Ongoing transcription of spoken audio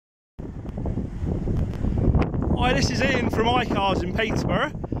Hi, this is Ian from iCars in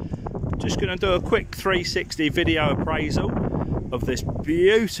Peterborough. Just going to do a quick 360 video appraisal of this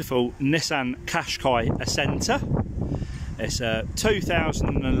beautiful Nissan Qashqai OAH. It's a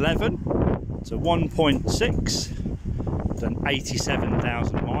 2011, it's a 1.6, done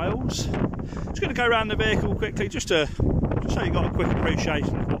 87,000 miles. Just going to go around the vehicle quickly just so you got a quick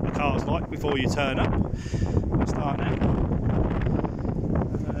appreciation of what the car's like before you turn up. We'll start now.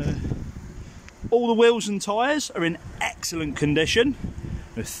 All the wheels and tyres are in excellent condition,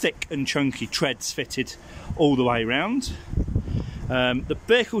 with thick and chunky treads fitted all the way around. The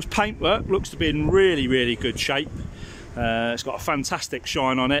vehicle's paintwork looks to be in really good shape. It's got a fantastic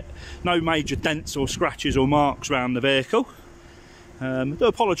shine on it, no major dents or scratches or marks around the vehicle. I do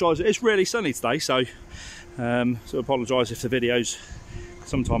apologise, it is really sunny today, so apologise if the videos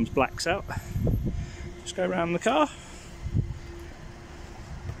sometimes blacks out. Just go around the car.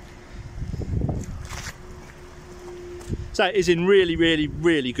 So it is in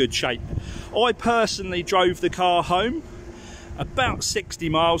really good shape. I personally drove the car home about 60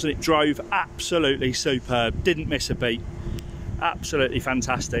 miles and it drove absolutely superb, didn't miss a beat, absolutely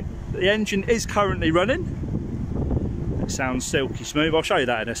fantastic. The engine is currently running, it sounds silky smooth. I'll show you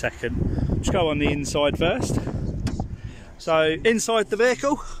that in a second. Just go on the inside first. So inside the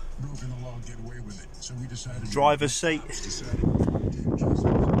vehicle, driver's seat,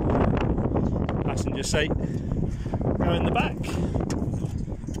 passenger seat. Go in the back.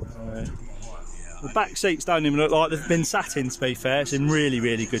 The back seats don't even look like they've been sat in, to be fair. It's in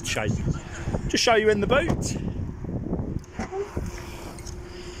really good shape. Just show you in the boot.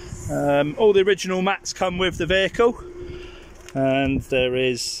 All the original mats come with the vehicle, and there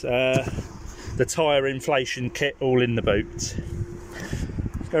is the tyre inflation kit all in the boot.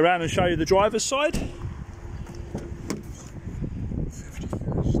 Let's go around and show you the driver's side.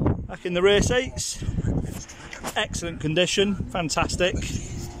 Back in the rear seats. Excellent condition, fantastic.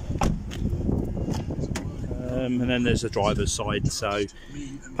 And then there's the driver's side. So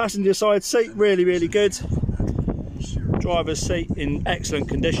passenger side seat really good. Driver's seat in excellent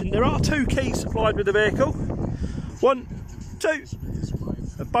condition. There are two keys supplied with the vehicle. 1, 2.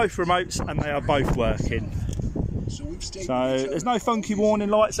 They're both remotes and they are both working. So there's no funky warning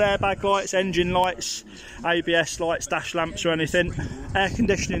lights, airbag lights, engine lights, ABS lights, dash lamps or anything. Air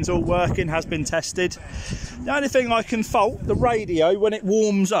conditioning's all working, has been tested. The only thing I can fault, the radio, when it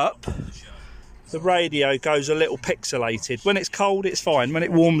warms up, the radio goes a little pixelated. When it's cold it's fine, when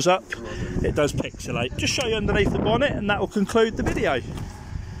it warms up it does pixelate. Just show you underneath the bonnet and that will conclude the video.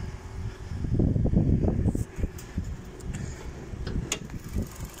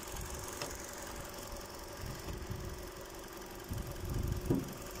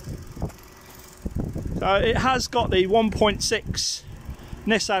 So it has got the 1.6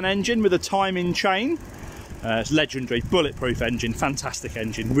 Nissan engine with a timing chain. It's legendary, bulletproof engine, fantastic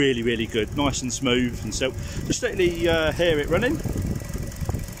engine, really good, nice and smooth and silk. Just let me hear it running.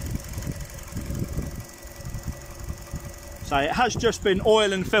 So it has just been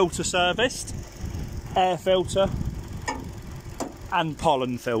oil and filter serviced, air filter and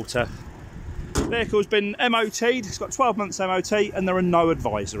pollen filter. The vehicle's been MOT'd, it's got 12 months MOT and there are no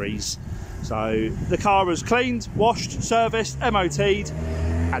advisories. So the car is cleaned, washed, serviced, MOT'd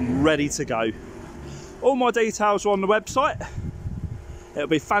and ready to go. All my details are on the website. It'll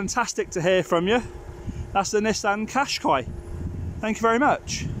be fantastic to hear from you. That's the Nissan Qashqai. Thank you very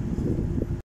much.